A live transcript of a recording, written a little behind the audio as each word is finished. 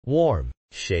Warm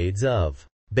shades of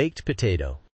baked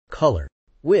potato. Color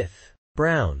with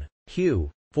brown hue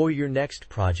for your next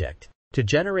project. To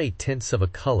generate tints of a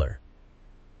color,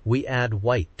 we add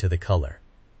white to the color.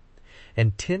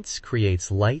 And tints creates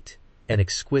light and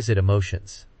exquisite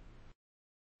emotions.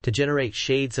 To generate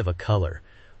shades of a color,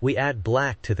 we add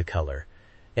black to the color,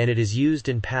 and it is used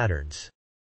in patterns.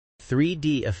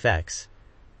 3D effects,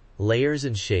 layers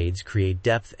and shades create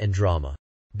depth and drama.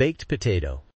 Baked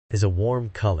potato is a warm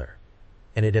color,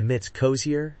 and it emits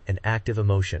cozier and active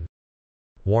emotion.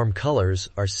 Warm colors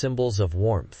are symbols of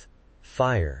warmth,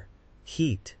 fire,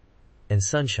 heat, and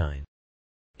sunshine.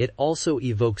 It also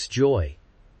evokes joy,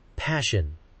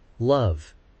 passion,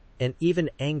 love, and even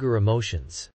anger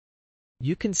emotions.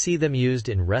 You can see them used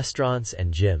in restaurants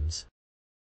and gyms,